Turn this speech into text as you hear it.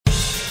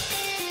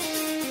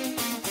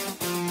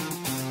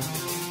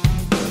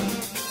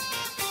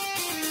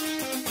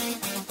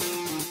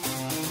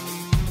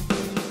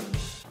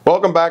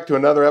Welcome back to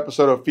another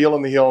episode of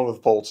Feelin the Healin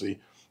with Foltzy.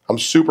 I'm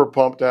super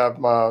pumped to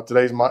have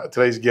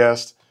today's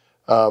guest,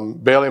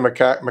 Bailey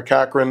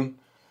McCachren.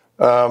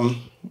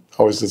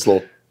 Always this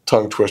little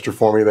tongue twister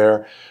for me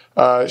there.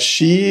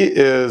 She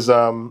is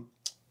a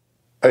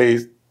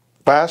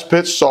fast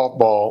pitch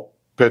softball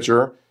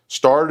pitcher.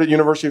 Started at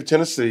University of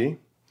Tennessee.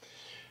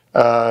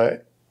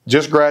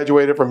 Just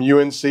graduated from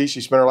UNC. She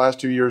spent her last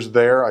 2 years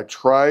there. I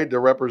tried to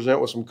represent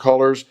with some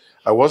colors.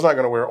 I was not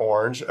going to wear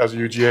orange as a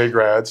UGA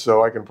grad,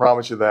 so I can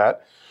promise you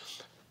that.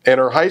 In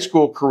her high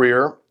school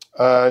career,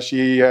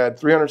 she had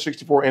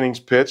 364 innings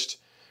pitched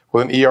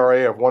with an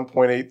ERA of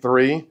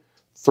 1.83,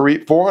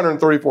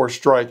 434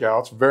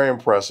 strikeouts, very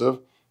impressive.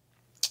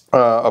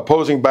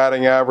 Opposing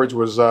batting average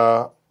was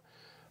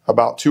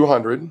about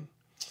 200.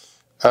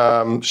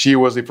 She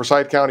was the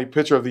Forsyth County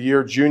Pitcher of the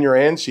Year, junior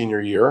and senior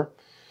year.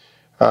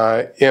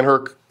 In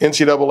her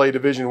NCAA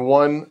Division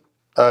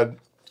I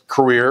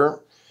career,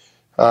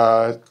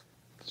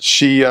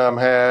 she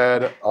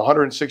had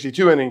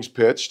 162 innings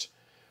pitched,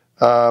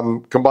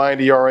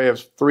 combined ERA of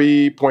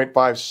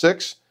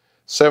 3.56,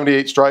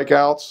 78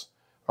 strikeouts,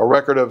 a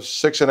record of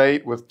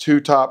 6-8 with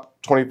 2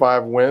 top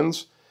 25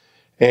 wins.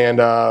 And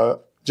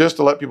just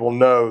to let people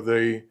know,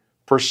 the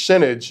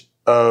percentage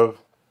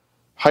of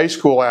high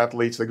school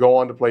athletes that go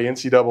on to play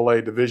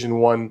NCAA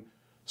Division I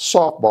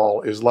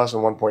softball is less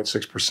than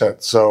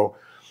 1.6%. So,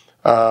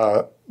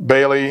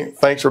 Bailey,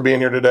 thanks for being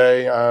here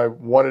today. I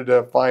wanted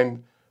to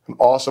find an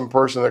awesome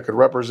person that could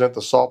represent the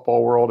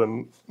softball world,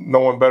 and no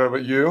one better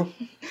but you.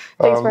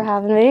 Thanks for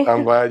having me.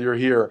 I'm glad you're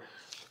here.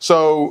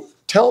 So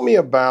tell me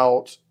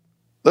about,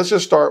 let's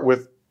just start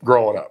with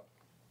growing up.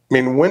 I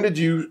mean, when did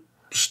you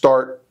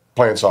start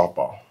playing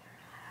softball?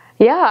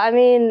 Yeah, I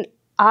mean,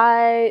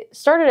 I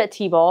started at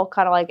T-ball,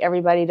 kind of like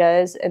everybody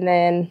does, and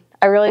then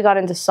I really got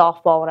into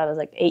softball when I was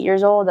like 8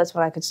 years old. That's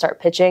when I could start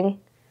pitching.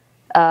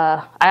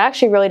 I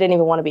actually really didn't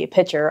even want to be a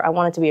pitcher. I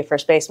wanted to be a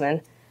first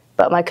baseman.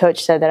 But my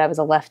coach said that I was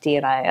a lefty,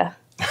 and I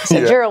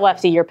said, You're a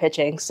lefty, you're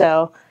pitching.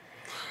 So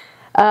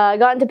I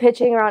got into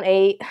pitching around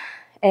 8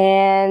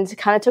 and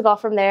kind of took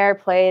off from there,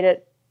 played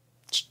at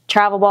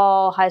travel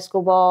ball, high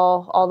school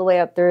ball, all the way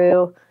up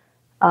through.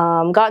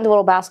 Got into a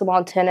little basketball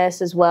and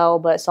tennis as well,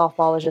 but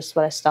softball was just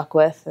what I stuck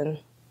with and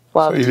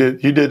loved. So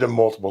you did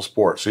multiple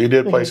sports. So you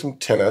did play some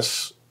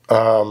tennis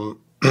and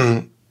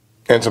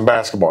some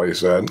basketball, you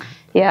said.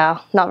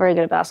 Yeah, not very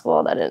good at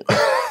basketball. That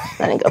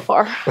didn't go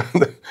far.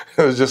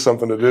 It was just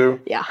something to do?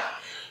 Yeah.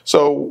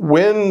 So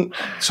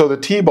the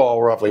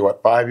T-ball, roughly,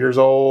 5 years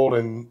old?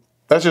 And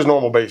that's just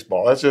normal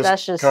baseball. That's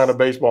just kind of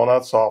baseball,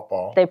 not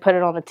softball. They put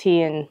it on the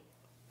tee and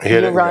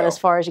you run as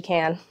far as you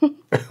can.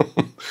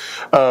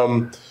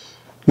 Now,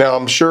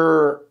 I'm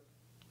sure,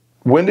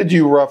 when did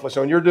you roughly,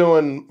 so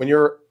when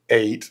you're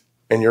 8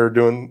 and you're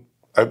doing,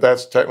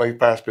 that's technically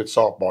fast pitch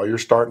softball, you're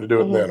starting to do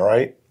it then,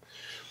 right?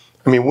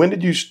 I mean, when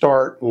did you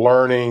start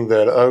learning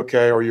that,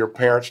 okay, or your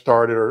parents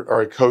started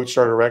or a coach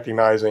started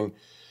recognizing,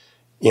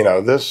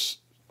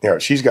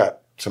 she's got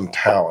some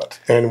talent?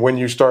 And when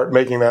you start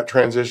making that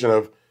transition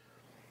of,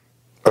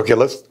 okay,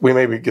 we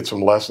maybe get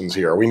some lessons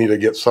here. We need to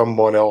get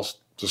someone else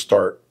to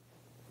start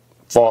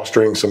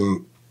fostering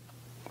some,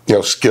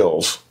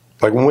 skills.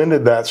 Like, when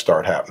did that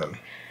start happening?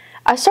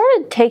 I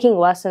started taking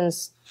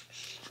lessons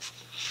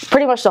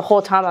pretty much the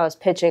whole time I was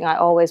pitching. I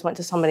always went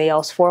to somebody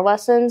else for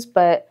lessons,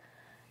 but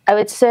I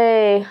would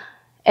say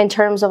in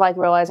terms of like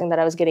realizing that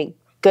I was getting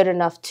good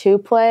enough to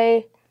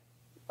play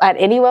at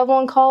any level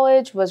in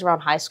college was around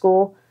high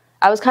school.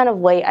 I was kind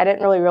of late. I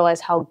didn't really realize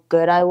how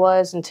good I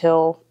was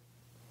until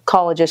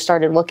colleges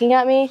started looking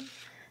at me.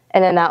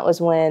 And then that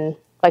was when,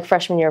 like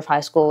freshman year of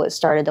high school, it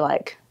started to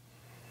like,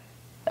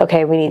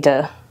 okay, we need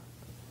to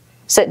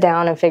sit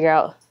down and figure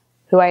out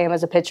who I am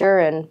as a pitcher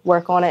and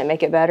work on it and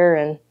make it better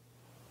and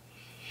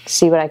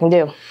see what I can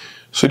do.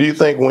 So do you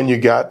think when you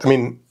got,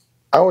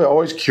 I was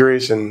always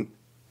curious, and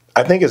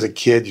I think as a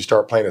kid you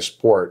start playing a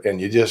sport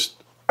and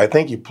I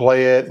think you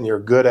play it and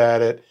you're good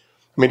at it.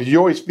 I mean, did you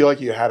always feel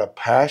like you had a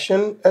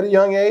passion at a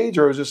young age,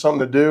 or was it something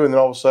to do and then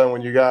all of a sudden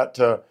when you got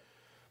to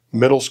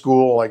middle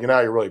school, like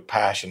now you're really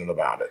passionate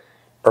about it?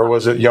 Or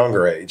was it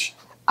younger age?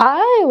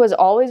 I was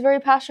always very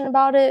passionate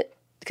about it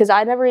because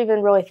I never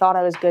even really thought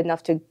I was good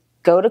enough to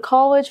go to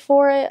college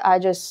for it. I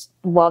just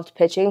loved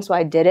pitching, so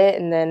I did it,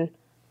 and then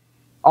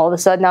all of a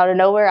sudden out of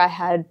nowhere I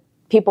had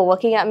people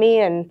looking at me,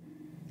 and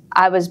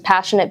I was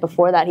passionate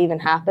before that even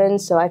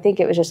happened, so I think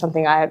it was just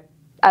something I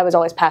was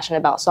always passionate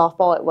about.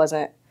 Softball, it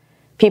wasn't,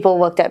 people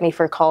looked at me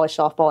for college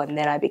softball, and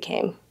then I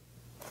became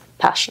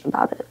passionate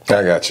about it.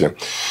 I got you.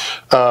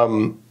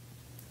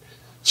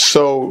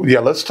 So, yeah,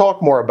 let's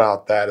talk more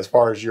about that as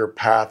far as your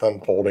path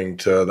unfolding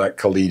to that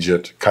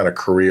collegiate kind of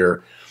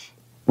career.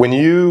 When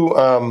you,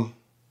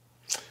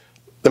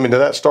 did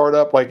that start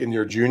up like in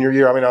your junior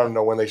year? I don't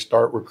know when they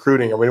start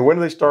recruiting. When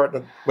do they start,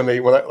 when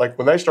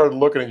they started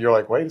looking at you, you're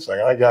like, wait a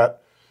second, I got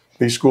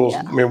these schools.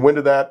 Yeah. When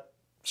did that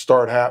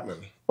start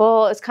happening?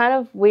 Well, it's kind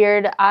of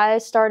weird. I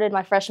started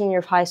my freshman year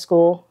of high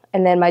school,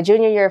 and then my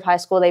junior year of high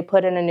school, they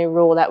put in a new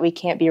rule that we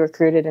can't be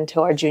recruited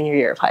until our junior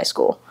year of high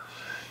school.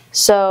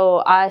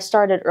 So I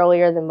started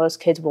earlier than most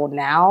kids will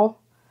now.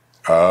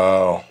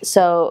 Oh.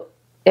 So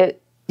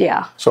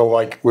yeah. So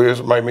like,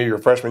 maybe your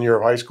freshman year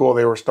of high school,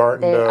 they were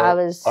starting to I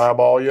was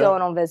eyeball you?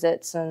 going on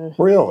visits. And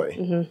Really?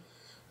 Mm-hmm.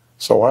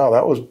 So wow,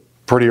 that was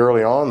pretty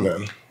early on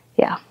then.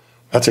 Yeah.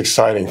 That's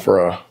exciting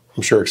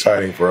I'm sure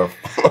exciting for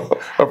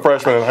a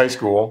freshman in high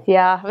school.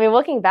 Yeah. I mean,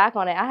 looking back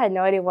on it, I had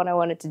no idea what I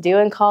wanted to do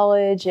in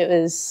college.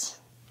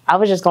 I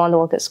was just going to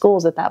look at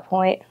schools at that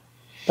point,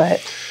 but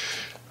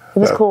it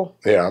was cool.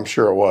 Yeah, I'm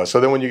sure it was. So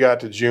then when you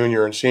got to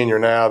junior and senior,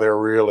 now they're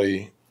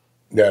really,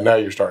 now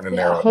you're starting to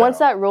narrow it Once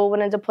down. that rule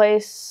went into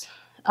place,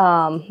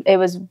 it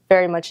was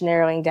very much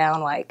narrowing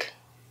down like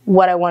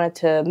what I wanted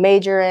to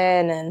major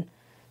in and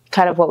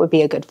kind of what would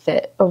be a good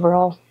fit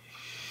overall.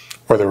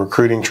 Were the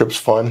recruiting trips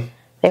fun?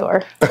 They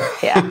were,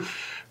 yeah.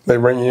 They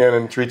bring you in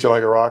and treat you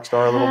like a rock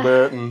star a little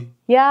bit? And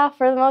Yeah,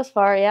 for the most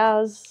part,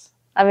 yeah.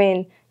 I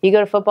mean, you go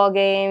to football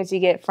games, you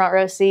get front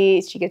row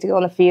seats, you get to go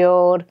on the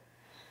field.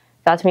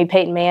 Got to meet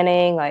Peyton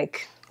Manning,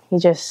 like, he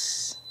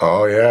just...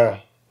 Oh, yeah.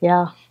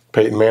 Yeah.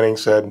 Peyton Manning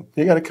said,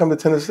 you got to come to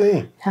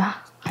Tennessee. Yeah,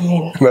 I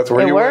mean, that's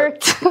where it you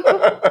worked.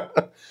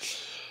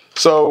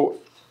 So,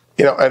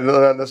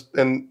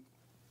 and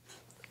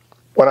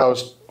when I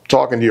was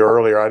talking to you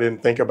earlier, I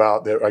didn't think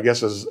about that. I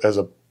guess as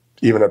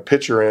even a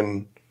pitcher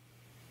in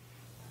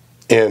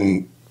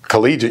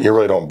collegiate, you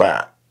really don't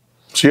bat.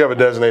 So you have a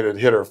designated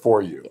hitter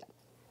for you.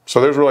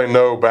 So there's really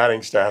no batting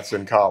stats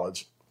in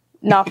college.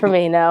 Not for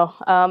me, no.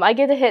 I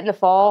get to hit in the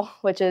fall,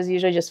 which is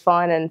usually just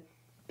fun, and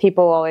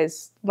people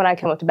always, when I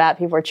come up to bat,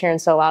 people are cheering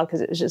so loud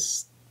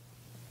because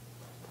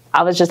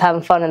I was just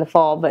having fun in the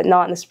fall, but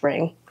not in the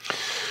spring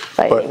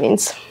by any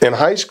means. In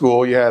high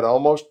school, you had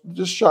almost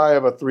just shy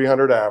of a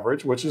 300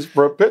 average, which is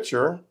for a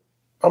pitcher.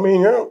 I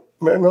mean,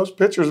 most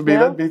pitchers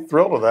would be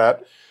thrilled with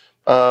that.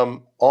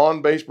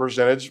 On base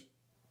percentage,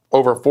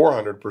 over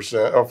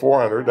 400%, or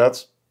 400.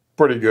 That's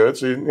pretty good.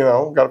 So you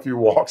got a few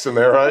walks in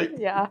there, right?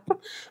 Yeah.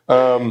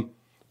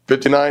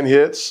 59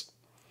 hits,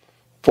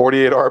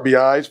 48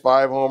 RBIs,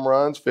 5 home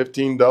runs,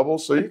 15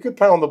 doubles. So you could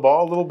pound the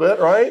ball a little bit,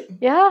 right?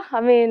 Yeah.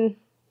 I mean,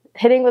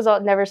 hitting was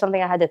never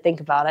something I had to think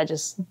about. I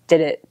just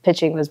did it.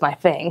 Pitching was my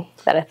thing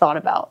that I thought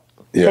about.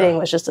 Yeah. Hitting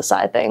was just a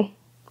side thing.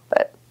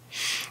 But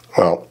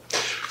well,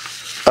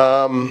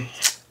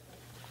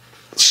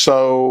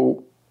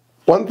 so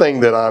one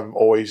thing that I'm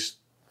always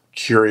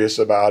curious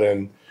about,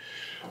 and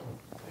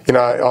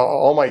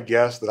all my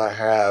guests that I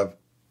have,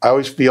 I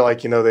always feel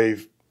like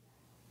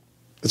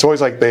it's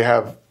always like they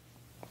have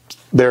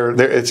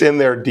it's in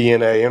their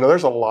DNA.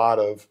 There's a lot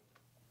of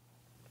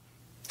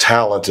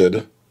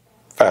talented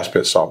fast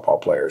pitch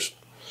softball players,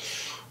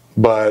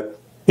 but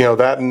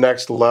that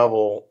next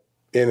level,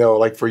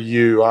 like for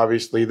you,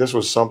 obviously this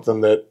was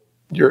something that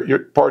your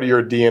part of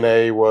your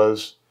DNA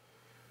was,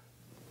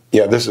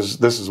 this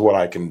is what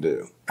I can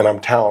do, and I'm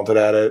talented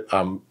at it.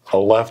 I'm a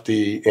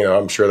lefty,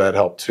 I'm sure that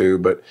helped too.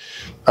 But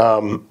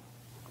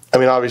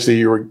obviously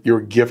you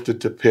were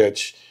gifted to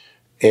pitch,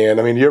 and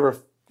you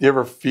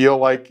ever feel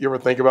like you ever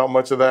think about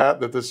much of that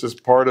this is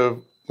part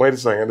of? Wait a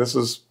second, this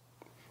is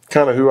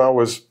kind of who I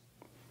was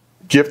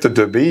gifted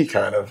to be,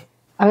 kind of.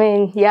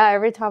 Yeah.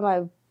 Every time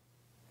I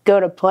go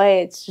to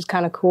play, it's just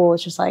kind of cool.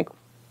 It's just like,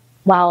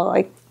 wow,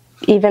 like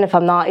even if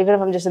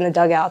I'm just in the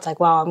dugout, it's like,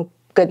 wow, I'm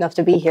good enough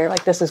to be here.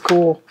 Like, this is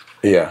cool.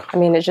 Yeah.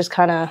 It's just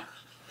kind of,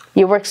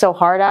 you work so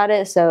hard at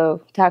it,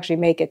 so to actually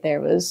make it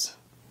there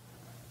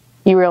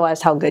you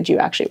realized how good you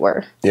actually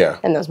were. Yeah.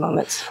 In those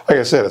moments. Like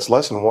I said, it's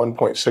less than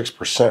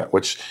 1.6%,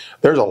 which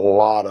there's a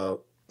lot of,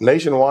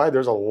 nationwide,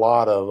 there's a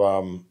lot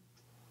of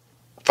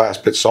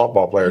fast pitch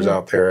softball players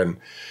out there,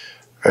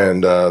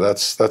 and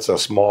that's a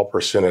small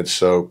percentage.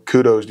 So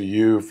kudos to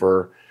you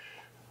for,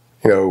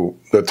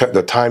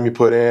 the time you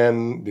put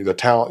in, the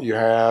talent you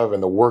have,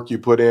 and the work you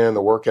put in,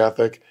 the work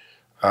ethic.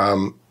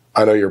 I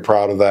know you're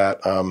proud of that.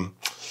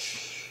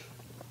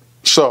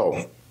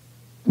 So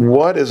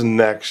what is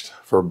next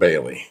for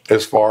Bailey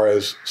as far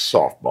as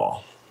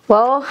softball?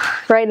 Well,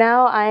 right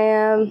now I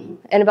am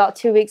in about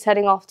 2 weeks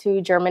heading off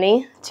to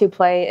Germany to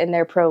play in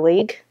their pro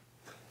league.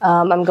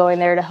 I'm going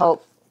there to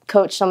help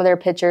coach some of their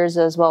pitchers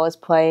as well as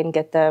play and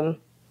get them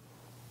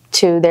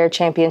to their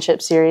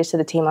championship series, to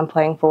the team I'm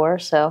playing for.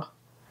 So,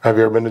 have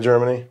you ever been to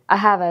Germany? I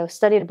have. I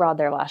studied abroad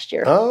there last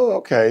year. Oh,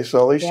 okay. So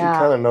at least you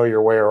kind of know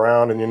your way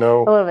around, and a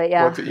little bit,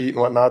 what to eat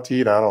and what not to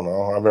eat. I don't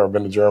know. I've never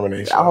been to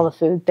Germany. So. All the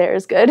food there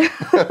is good.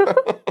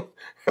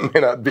 It may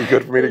not be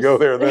good for me to go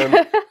there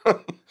then.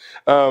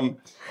 All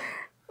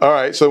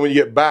right. So when you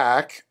get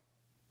back,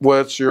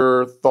 what's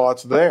your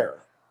thoughts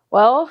there?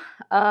 Well,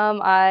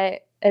 I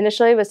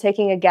initially was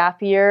taking a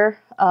gap year.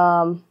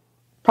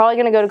 Probably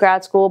going to go to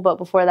grad school, but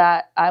before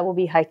that, I will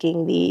be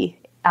hiking the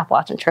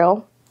Appalachian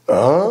Trail.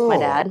 Oh, with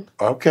my dad.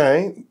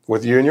 Okay,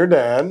 with you and your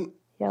dad.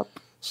 Yep.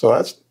 So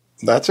that's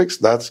going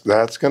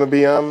to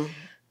be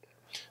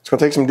it's going to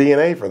take some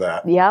DNA for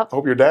that. Yep.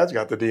 Hope your dad's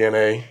got the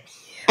DNA.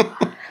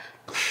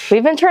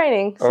 We've been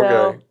training, so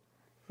okay.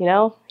 you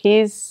know,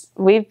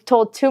 we've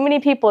told too many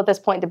people at this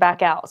point to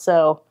back out.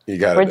 So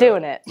we're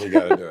doing it. You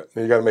got to do it.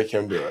 You got to make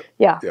him do it.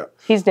 Yeah.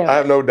 He's doing it. I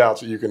have no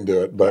doubts that you can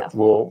do it, but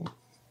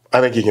I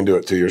think you can do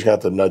it too. You're just going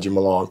to have to nudge him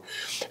along.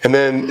 And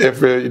then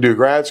if you do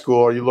grad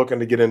school, are you looking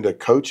to get into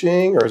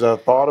coaching, or is that a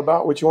thought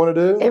about what you want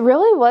to do? It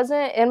really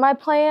wasn't in my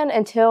plan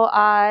until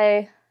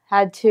I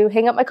had to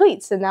hang up my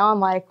cleats. And now I'm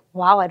like,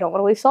 wow, I don't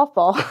want to leave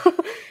softball.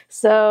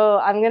 So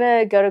I'm going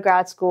to go to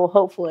grad school,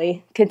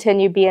 hopefully,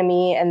 continue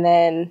BME, and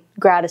then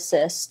grad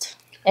assist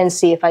and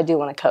see if I do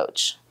want to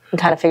coach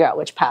and kind of figure out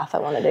which path I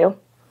want to do.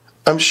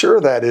 I'm sure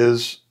that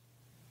is,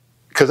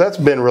 because that's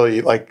been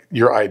really like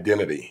your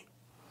identity.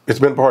 It's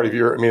been part of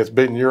it's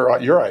been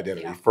your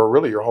identity for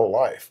really your whole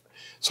life.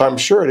 So I'm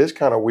sure it is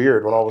kind of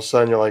weird when all of a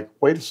sudden you're like,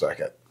 wait a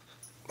second,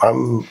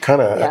 I'm kind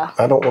of,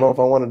 I don't know if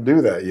I want to do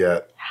that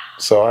yet.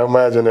 So I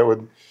imagine it would,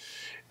 and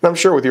I'm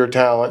sure with your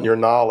talent and your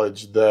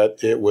knowledge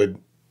that it would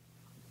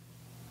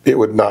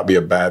not be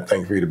a bad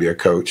thing for you to be a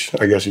coach.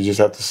 I guess you just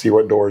have to see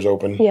what doors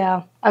open.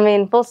 Yeah. I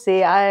mean, we'll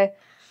see. I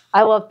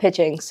love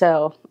pitching,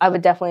 so I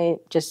would definitely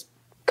just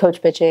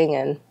coach pitching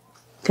and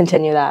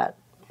continue that.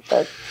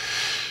 But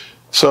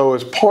so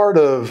as part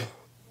of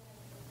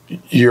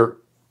your,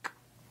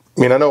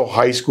 I know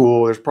high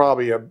school,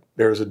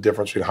 there's a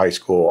difference between high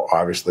school,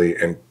 obviously,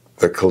 and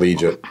the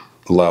collegiate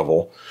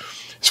level.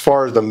 As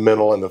far as the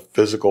mental and the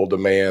physical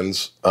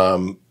demands,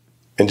 and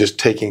just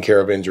taking care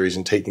of injuries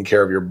and taking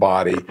care of your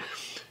body,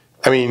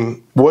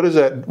 what does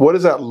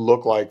that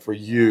look like for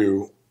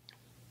you?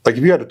 Like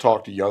if you had to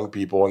talk to young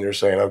people and you're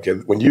saying, okay,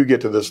 when you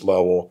get to this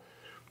level,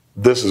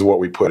 this is what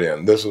we put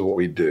in, this is what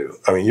we do.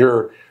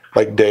 You're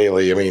like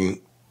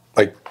daily,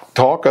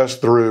 talk us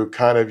through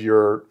kind of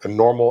your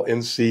normal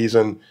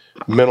in-season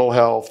mental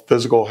health,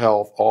 physical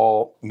health,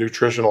 all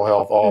nutritional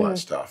health, all that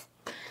stuff.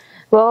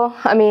 Well,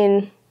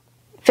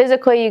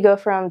 physically you go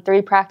from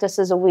 3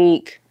 practices a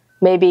week,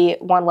 maybe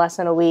 1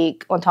 lesson a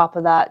week on top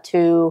of that,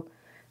 to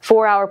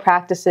 4-hour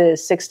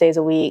practices 6 days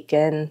a week,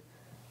 and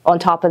on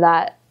top of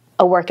that,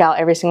 a workout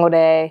every single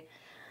day.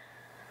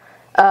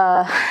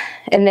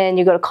 And then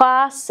you go to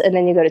class, and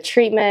then you go to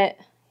treatment.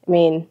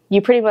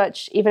 You pretty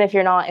much, even if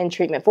you're not in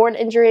treatment for an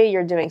injury,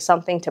 you're doing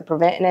something to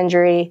prevent an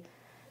injury.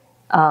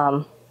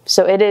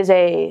 So it is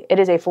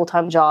a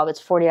full-time job. It's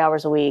 40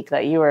 hours a week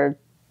that you are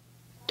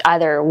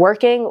either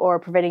working or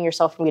preventing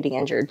yourself from getting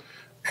injured.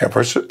 Yeah,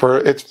 for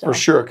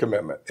sure a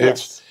commitment.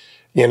 Yes.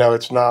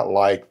 It's not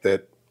like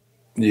that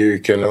you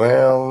can,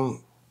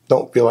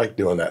 don't feel like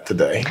doing that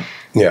today.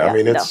 Yeah,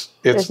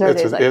 it's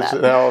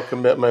now a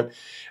commitment.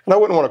 And I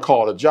wouldn't want to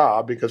call it a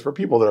job, because for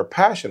people that are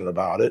passionate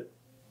about it,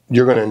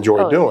 you're going to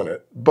enjoy doing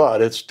it,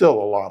 but it's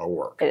still a lot of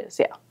work. It is,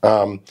 yeah.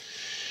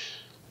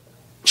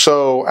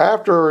 So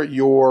after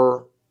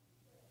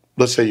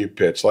let's say you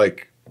pitch,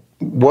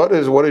 what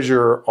does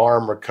your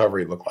arm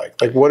recovery look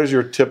like? What is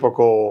your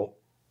typical,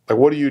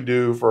 what do you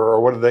do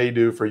or what do they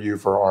do for you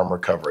for arm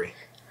recovery?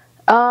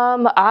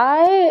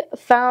 I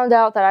found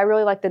out that I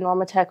really like the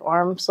Normatec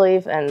arm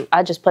sleeve, and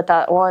I just put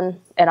that on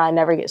and I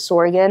never get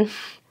sore again.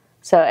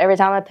 So every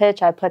time I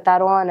pitch, I put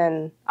that on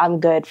and I'm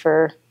good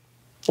for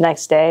the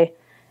next day.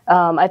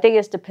 I think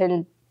it's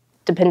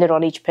dependent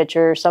on each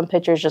pitcher. Some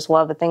pitchers just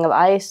love a thing of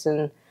ice,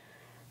 and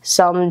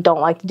some don't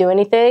like to do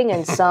anything,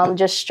 and some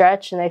just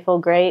stretch and they feel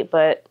great.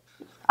 But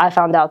I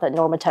found out that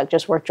Normatec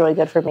just worked really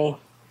good for me.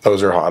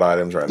 Those are hot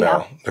items right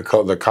now.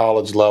 The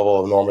college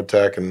level of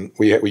Normatec, and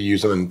we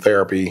use them in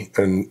therapy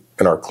and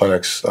in our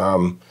clinics.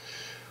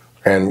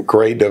 And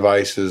great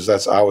devices.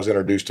 I was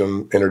introduced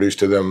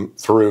to them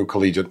through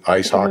collegiate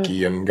ice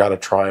hockey, and got to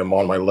try them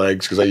on my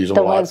legs because I use them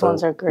a lot for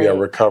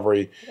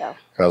recovery. Yeah.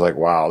 And I was like,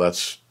 wow,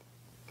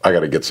 I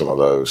got to get some of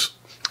those.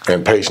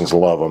 And patients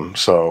love them,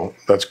 so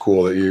that's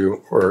cool that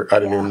I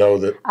didn't even know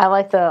that. I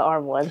like the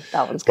arm one.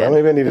 That one's good. Well,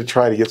 maybe I need to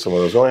try to get some of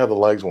those. We only have the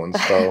legs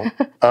ones,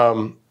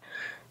 so.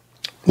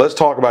 Let's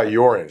talk about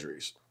your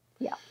injuries.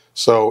 Yeah.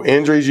 So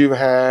injuries you've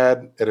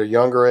had at a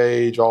younger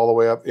age, all the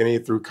way up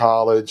through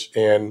college,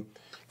 and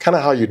kind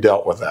of how you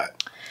dealt with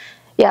that.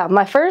 Yeah,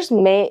 my first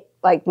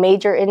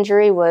major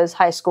injury was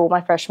high school,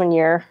 my freshman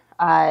year.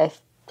 I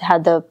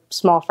had the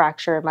small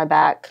fracture in my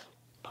back,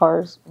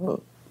 pars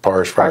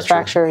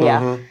fracture.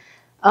 Yeah.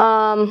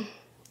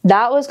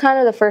 That was kind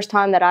of the first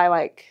time that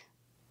I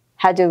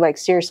had to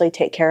seriously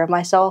take care of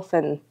myself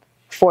and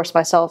force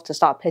myself to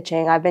stop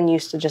pitching. I've been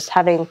used to just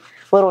having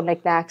little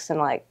knickknacks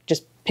and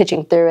just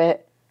pitching through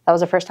it. That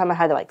was the first time I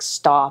had to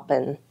stop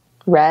and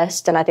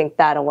rest, and I think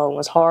that alone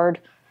was hard.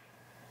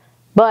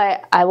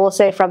 But I will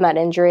say from that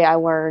injury, I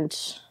learned,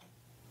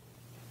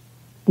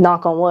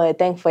 knock on wood,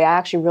 thankfully, I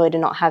actually really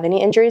did not have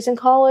any injuries in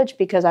college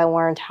because I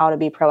learned how to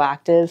be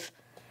proactive.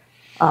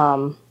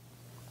 So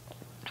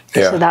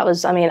that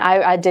was,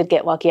 I did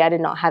get lucky. I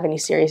did not have any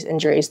serious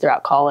injuries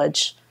throughout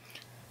college.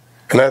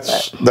 And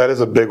that is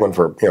a big one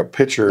for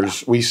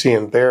pitchers. We see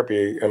in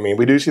therapy.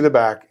 We do see the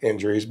back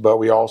injuries, but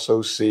we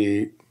also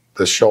see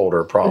the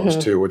shoulder problems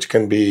too, which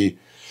can be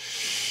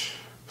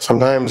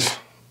sometimes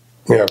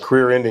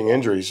career-ending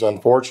injuries,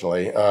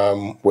 unfortunately,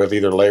 with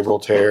either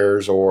labral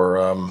tears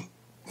or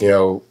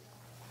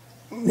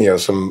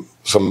some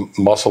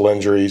muscle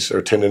injuries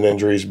or tendon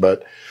injuries.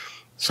 But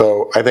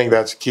so I think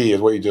that's key,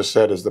 is what you just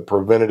said, is the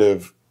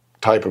preventative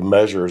type of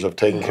measures of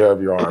taking care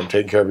of your arm,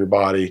 taking care of your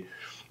body,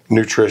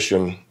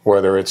 nutrition,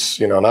 whether it's,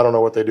 and I don't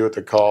know what they do at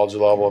the college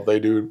level, if they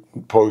do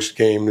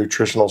post-game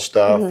nutritional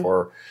stuff,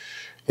 or,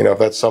 if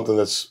that's something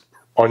that's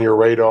on your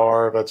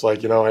radar, if that's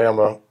like, hey,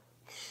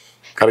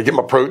 got to get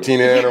my protein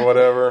in or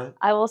whatever.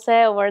 I will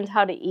say I learned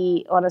how to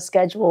eat on a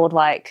scheduled,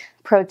 like,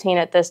 protein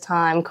at this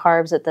time,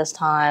 carbs at this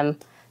time.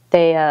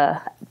 They,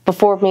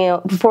 before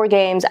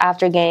games,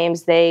 after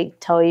games, they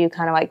tell you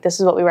kind of like, this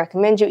is what we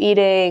recommend you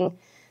eating.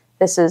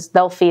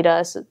 They'll feed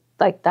us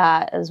like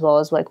that, as well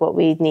as like what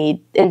we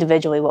need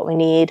individually, what we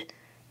need.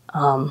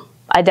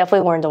 I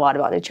definitely learned a lot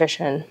about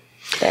nutrition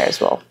there as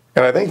well.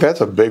 And I think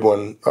that's a big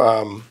one.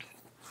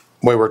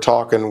 We were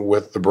talking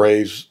with the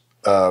Braves,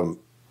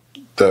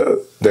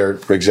 their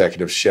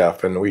executive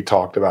chef, and we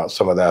talked about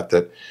some of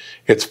that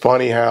it's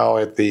funny how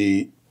at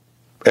the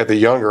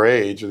younger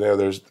age,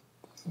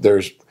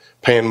 there's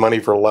paying money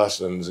for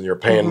lessons, and you're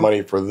paying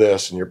money for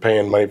this, and you're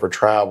paying money for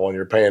travel, and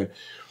you're paying.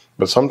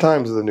 But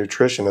sometimes the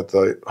nutrition at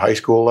the high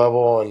school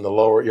level and the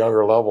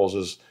younger levels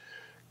is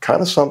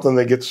kind of something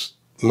that gets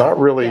not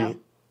really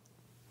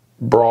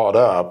brought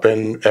up,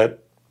 and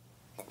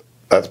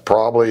that's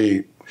probably,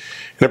 and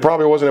it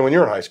probably wasn't when you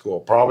were in high school.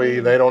 Probably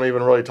they don't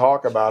even really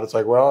talk about it. It's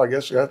like, well, I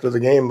guess after the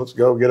game, let's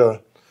go get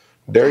a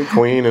Dairy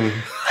Queen, and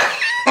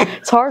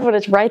it's hard when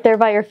it's right there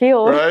by your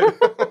field, right?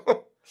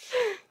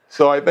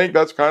 So I think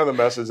that's kind of the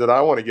message that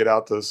I want to get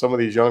out to some of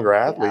these younger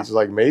athletes. Is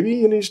like, maybe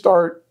you need to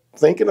start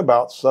thinking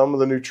about some of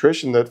the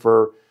nutrition that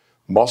for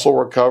muscle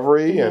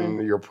recovery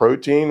and your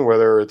protein,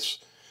 whether it's,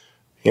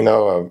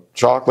 a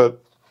chocolate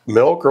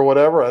milk or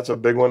whatever. That's a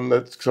big one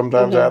that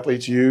sometimes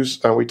athletes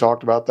use. And we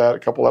talked about that a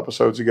couple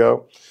episodes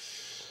ago.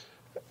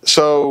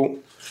 So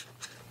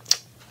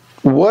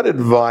what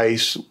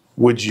advice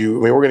would you,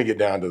 we're going to get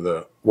down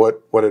to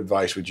what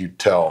advice would you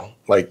tell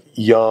like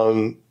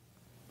young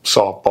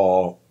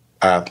softball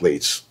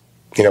athletes?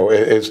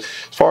 As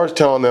far as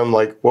telling them,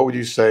 like, what would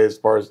you say as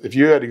far as if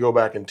you had to go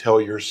back and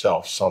tell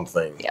yourself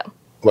something? Yeah.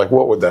 Like,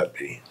 what would that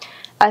be?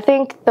 I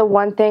think the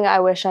one thing I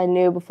wish I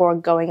knew before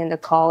going into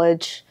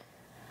college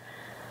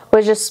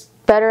was just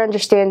better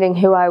understanding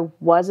who I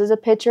was as a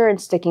pitcher and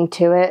sticking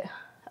to it.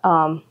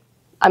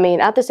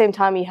 At the same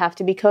time, you have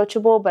to be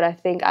coachable, but I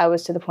think I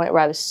was to the point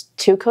where I was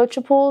too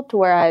coachable, to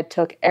where I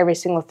took every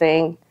single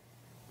thing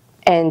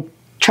and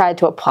tried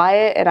to apply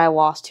it, and I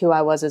lost who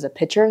I was as a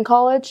pitcher in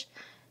college.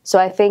 So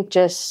I think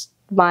just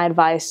my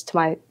advice to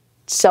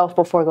myself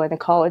before going to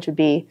college would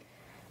be,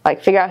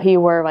 like, figure out who you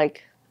were.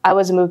 Like, I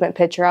was a movement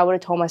pitcher. I would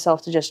have told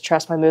myself to just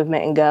trust my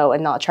movement and go,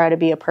 and not try to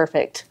be a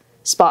perfect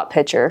spot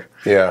pitcher.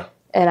 Yeah.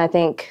 And I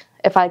think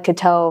if I could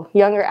tell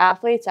younger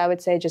athletes, I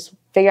would say just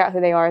figure out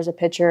who they are as a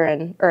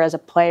pitcher or as a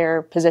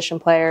player, position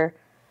player,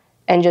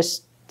 and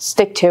just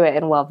stick to it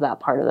and love that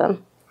part of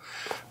them.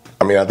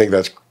 I think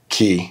that's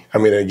key.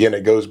 Again,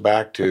 it goes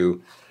back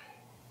to,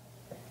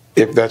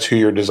 if that's who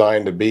you're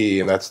designed to be,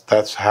 and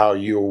that's how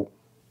you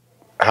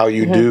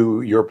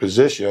do your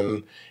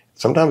position.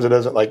 Sometimes it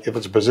doesn't, like if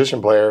it's a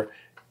position player,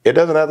 it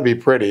doesn't have to be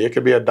pretty. It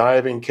could be a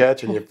diving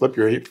catch and you flip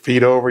your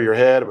feet over your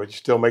head, but you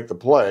still make the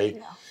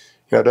play.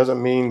 It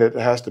doesn't mean that it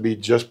has to be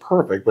just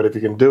perfect, but if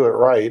you can do it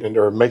right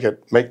or make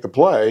the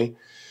play,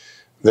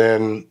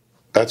 then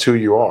that's who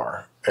you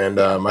are. And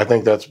I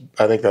think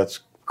that's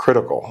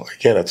critical.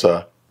 Again, it's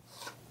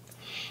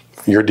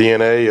your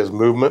DNA is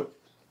movement.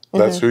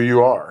 That's who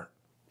you are.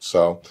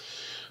 So,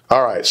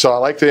 all right. So I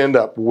like to end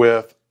up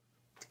with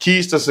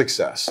keys to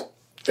success.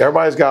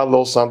 Everybody's got a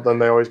little something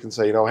they always can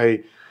say,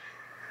 hey,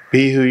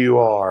 be who you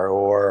are,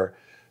 or,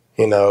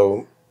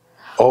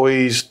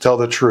 always tell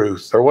the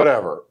truth, or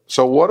whatever.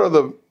 So what are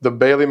the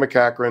Bailey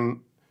McCachren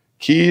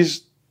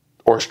keys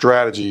or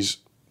strategies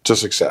to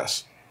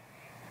success?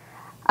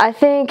 I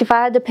think if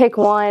I had to pick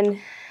one,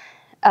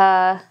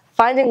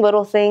 finding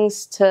little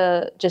things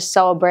to just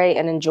celebrate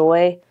and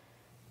enjoy.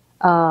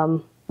 That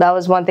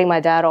was one thing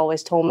my dad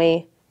always told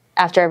me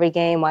after every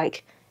game,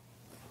 like,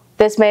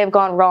 this may have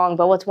gone wrong,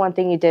 but what's one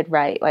thing you did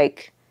right?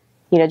 Like,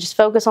 just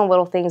focus on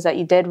little things that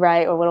you did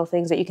right, or little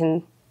things that you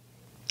can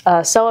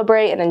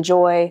celebrate and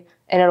enjoy,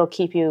 and it'll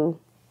keep you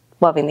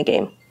loving the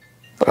game.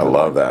 I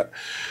love that.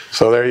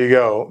 So there you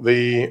go.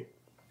 The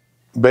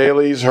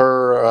Bailey's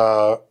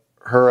her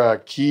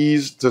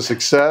keys to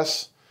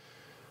success.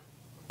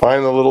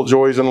 Find the little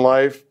joys in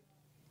life.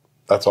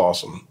 That's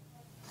awesome.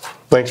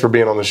 Thanks for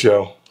being on the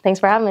show. Thanks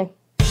for having me.